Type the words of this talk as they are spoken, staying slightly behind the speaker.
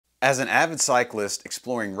As an avid cyclist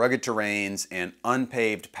exploring rugged terrains and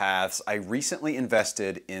unpaved paths, I recently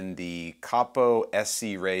invested in the Capo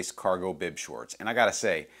SC Race Cargo Bib shorts, and I gotta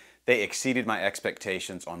say, they exceeded my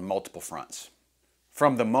expectations on multiple fronts.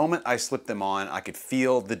 From the moment I slipped them on, I could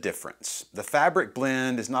feel the difference. The fabric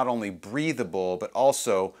blend is not only breathable, but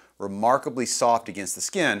also remarkably soft against the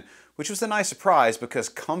skin, which was a nice surprise because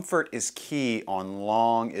comfort is key on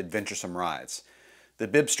long, adventuresome rides. The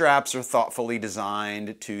bib straps are thoughtfully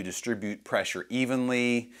designed to distribute pressure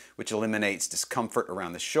evenly, which eliminates discomfort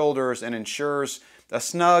around the shoulders and ensures a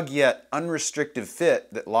snug yet unrestricted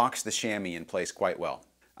fit that locks the chamois in place quite well.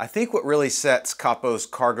 I think what really sets Capo's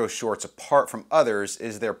cargo shorts apart from others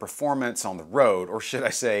is their performance on the road, or should I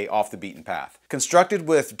say off the beaten path. Constructed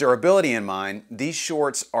with durability in mind, these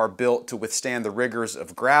shorts are built to withstand the rigors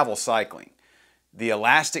of gravel cycling. The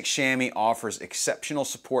elastic chamois offers exceptional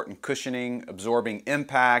support and cushioning, absorbing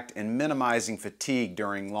impact and minimizing fatigue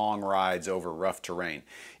during long rides over rough terrain.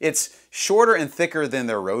 It's shorter and thicker than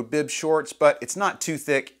their road bib shorts, but it's not too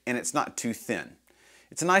thick and it's not too thin.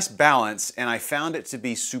 It's a nice balance, and I found it to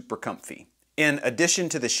be super comfy. In addition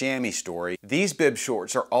to the chamois story, these bib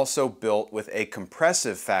shorts are also built with a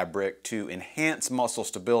compressive fabric to enhance muscle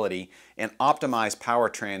stability and optimize power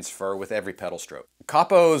transfer with every pedal stroke.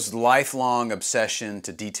 Capo's lifelong obsession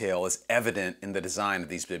to detail is evident in the design of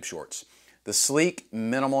these bib shorts. The sleek,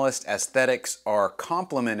 minimalist aesthetics are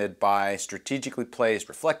complemented by strategically placed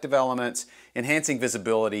reflective elements, enhancing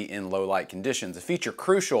visibility in low light conditions, a feature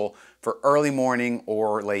crucial for early morning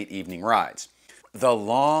or late evening rides. The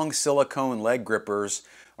long silicone leg grippers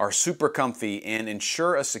are super comfy and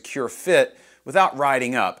ensure a secure fit without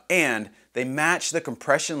riding up, and they match the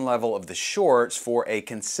compression level of the shorts for a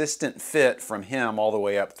consistent fit from hem all the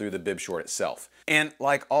way up through the bib short itself. And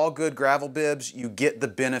like all good gravel bibs, you get the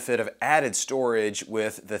benefit of added storage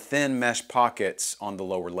with the thin mesh pockets on the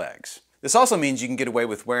lower legs. This also means you can get away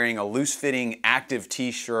with wearing a loose-fitting active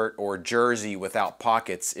t-shirt or jersey without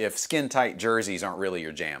pockets if skin-tight jerseys aren't really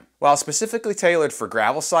your jam. While specifically tailored for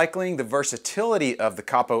gravel cycling, the versatility of the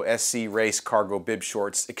Capo SC Race Cargo Bib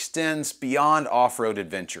shorts extends beyond off-road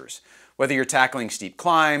adventures. Whether you're tackling steep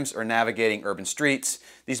climbs or navigating urban streets,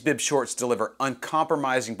 these bib shorts deliver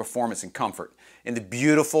uncompromising performance and comfort, and the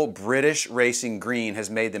beautiful British racing green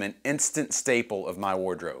has made them an instant staple of my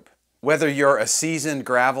wardrobe. Whether you're a seasoned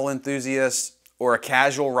gravel enthusiast or a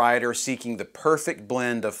casual rider seeking the perfect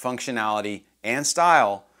blend of functionality and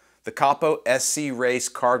style, the Capo SC Race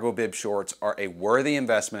Cargo Bib shorts are a worthy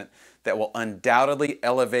investment that will undoubtedly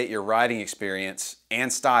elevate your riding experience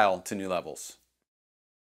and style to new levels.